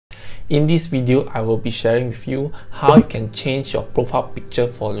In this video, I will be sharing with you how you can change your profile picture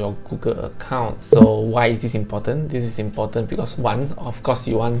for your Google account. So why is this important? This is important because one, of course,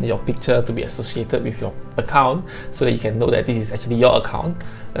 you want your picture to be associated with your account so that you can know that this is actually your account.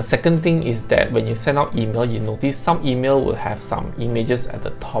 The second thing is that when you send out email, you notice some email will have some images at the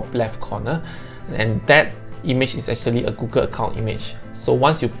top left corner, and that image is actually a Google account image. So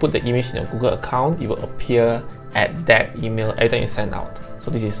once you put the image in your Google account, it will appear at that email every time you send out. So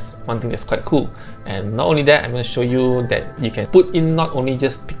this is one thing that's quite cool. And not only that, I'm going to show you that you can put in not only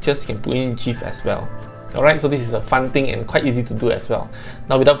just pictures, you can put in GIF as well. Alright, so this is a fun thing and quite easy to do as well.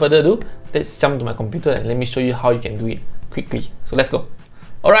 Now without further ado, let's jump to my computer and let me show you how you can do it quickly. So let's go.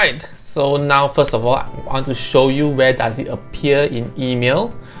 Alright, so now first of all, I want to show you where does it appear in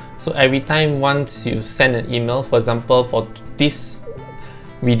email. So every time once you send an email, for example, for this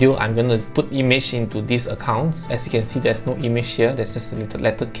video, I'm going to put image into these accounts. As you can see, there's no image here, there's just a little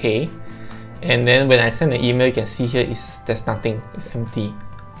letter K. And then when I send an email, you can see here there's nothing, it's empty,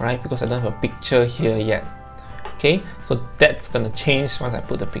 right? Because I don't have a picture here yet. Okay, so that's going to change once I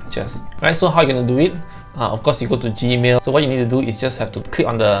put the pictures. Right, so how are you going to do it? Of course, you go to Gmail. So what you need to do is just have to click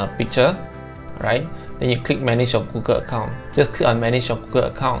on the picture, right? Then you click manage your Google account. Just click on manage your Google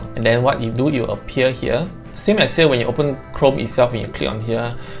account. And then what you do, it will appear here. Same as here when you open Chrome itself, when you click on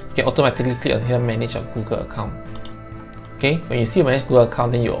here, you can automatically click on here, manage your Google account. Okay, when you see manage Google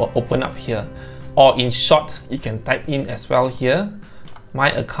account, then you open up here. Or in short, you can type in as well here,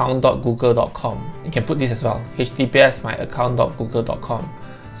 myaccount.google.com. You can put this as well, https myaccount.google.com.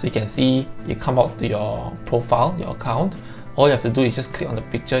 So you can see, you come out to your profile, your account. All you have to do is just click on the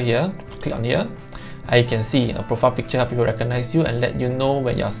picture here, click on here. You can see a profile picture help people recognize you and let you know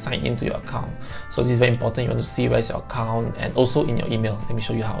when you're signed into your account. So this is very important. You want to see where's your account and also in your email. Let me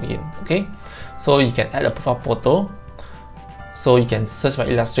show you how again. Okay, so you can add a profile photo. So you can search by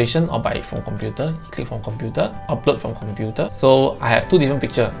illustration or by from computer. You click from computer, upload from computer. So I have two different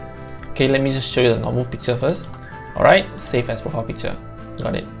pictures. Okay, let me just show you the normal picture first. Alright, save as profile picture.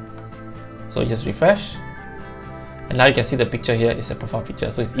 Got it. So just refresh. And now you can see the picture here is a profile picture,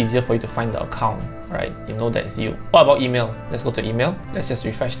 so it's easier for you to find the account, right? You know that's you. What about email? Let's go to email. Let's just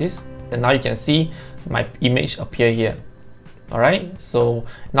refresh this. And now you can see my image appear here. Alright, so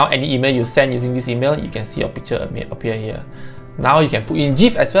now any email you send using this email, you can see your picture appear here. Now you can put in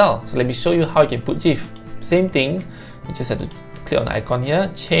GIF as well. So let me show you how you can put GIF. Same thing, you just have to click on the icon here,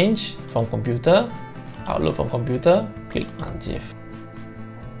 change from computer, upload from computer, click on GIF.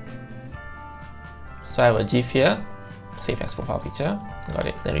 So I have a GIF here. Save as profile picture. Got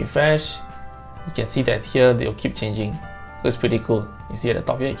it. Then refresh. You can see that here they will keep changing. So it's pretty cool. You see at the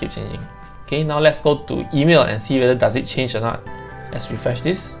top here, it keeps changing. Okay, now let's go to email and see whether does it change or not. Let's refresh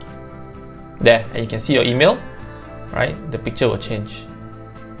this. There, and you can see your email. Right, the picture will change.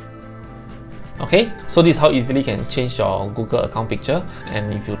 Okay, so this is how easily you can change your Google account picture.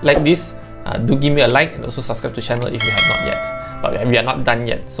 And if you like this, do give me a like and also subscribe to the channel if you have not yet. But we are not done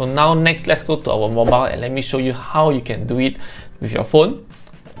yet. So now next, let's go to our mobile and let me show you how you can do it with your phone,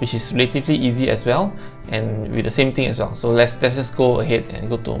 which is relatively easy as well, and with the same thing as well. So let's just go ahead and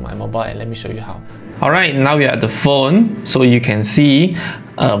go to my mobile and let me show you how. Alright, now we are at the phone. So you can see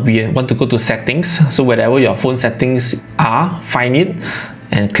we want to go to settings. So wherever your phone settings are, find it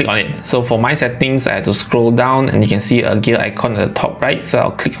and click on it. So for my settings, I have to scroll down and you can see a gear icon at the top right, so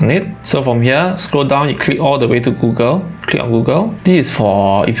I'll click on it. So from here, scroll down, you click all the way to Google, click on Google. This is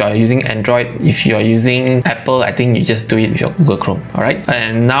for if you are using Android. If you are using Apple, I think you just do it with your Google Chrome. Alright,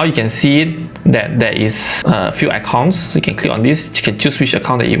 and now you can see it that there is a few icons, so you can click on this. You can choose which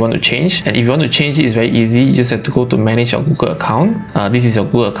account that you want to change, and if you want to change it, it's very easy. You just have to go to manage your Google account. This is your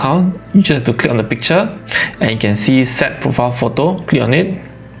Google account. You just have to click on the picture and you can see set profile photo. Click on it.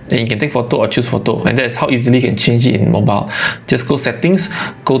 Then you can take photo or choose photo, and that's how easily you can change it in mobile. Just go settings,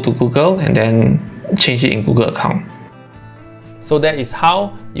 go to Google, and then change it in Google account. So that is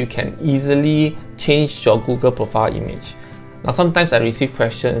how you can easily change your Google profile image. Now sometimes I receive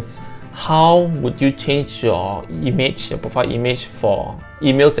questions, how would you change your image, your profile image for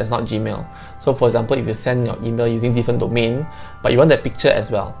emails that's not Gmail? So for example, if you send your email using different domain, but you want that picture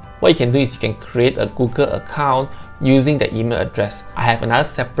as well, what you can do is you can create a Google account using the email address. I have another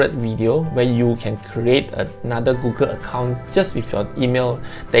separate video where you can create another Google account just with your email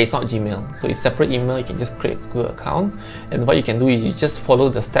that is not Gmail. So it's separate email, you can just create a Google account. And what you can do is you just follow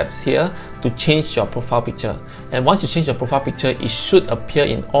the steps here to change your profile picture. And once you change your profile picture, it should appear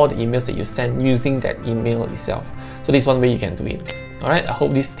in all the emails that you send using that email itself. So this is one way you can do it. Alright, I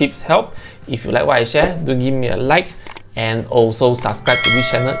hope these tips help. If you like what I share, do give me a like and also subscribe to this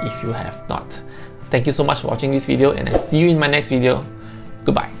channel if you have not. Thank you so much for watching this video, and I see you in my next video.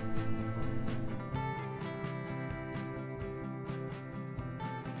 Goodbye.